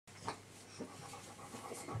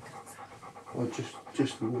Well,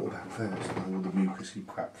 just the water back first, and all the mucousy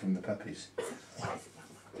crap from the puppies.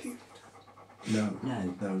 No,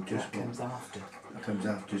 just that comes after. It comes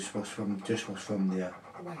after just what's from the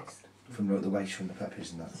waste. from the waste from the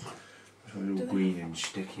puppies and that. It's all green and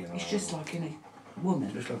sticky and all. It's just like in a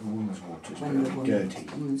woman. Just like a woman's water. It's when the dirty.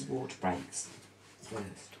 woman's water breaks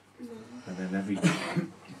first. And then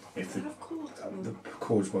if the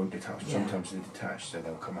cords won't detach, sometimes they detach, so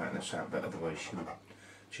they'll come out in a sack, but otherwise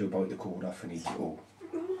she'll bite the cord off and eat it all.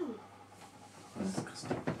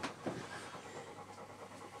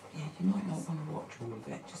 Yeah, you might not want to watch all of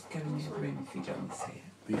it. Just go in your room if you don't want to see it.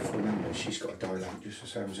 But you have to remember, she's got to dilate just the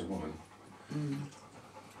same as a woman.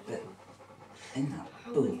 But in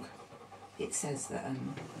that book, it says that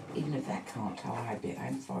even if that can't tell how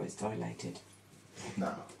far it's dilated.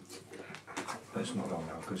 No. That's not long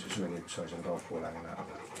now, because it's really the size of a golf ball hanging out of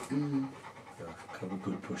it. A couple of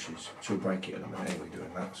good pushes. She'll break it in a minute anyway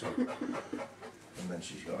doing that, so. And then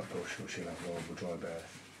she's got a push, or she'll have a horrible dry bear.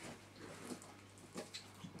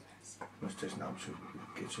 It's just now, she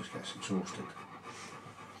just gets exhausted.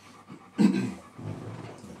 Well,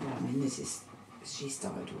 I mean, she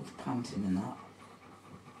started all the panting and that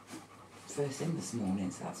first thing this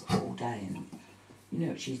morning, so that's all day. And you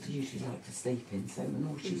know, she usually likes to sleep in, so when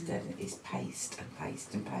all she's done is paste and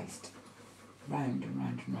paste and paste, round and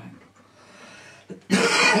round and round.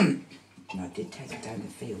 And I did take her down the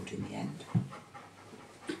field in the end.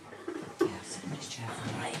 Yeah, sit in this chair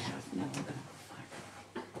for right now. No, I'm going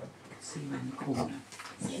to see you in the corner.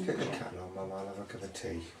 Just get the kettle on, Mum, I'll have a cup of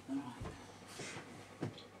tea. All right.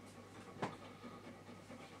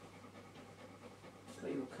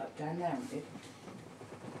 Got your cup down there, haven't you?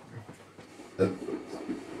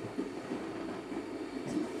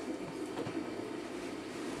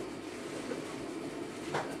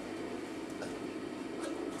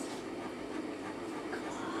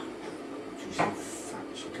 She's so fat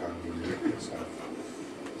she can't even lick herself.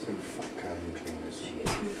 So fat can't even clean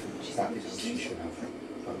herself. That is what she should have.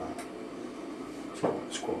 Like that.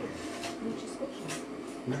 Squatting.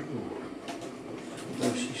 No. No,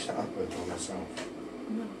 she sat up on herself.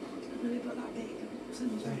 No, I've never got that big. That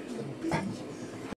little bit.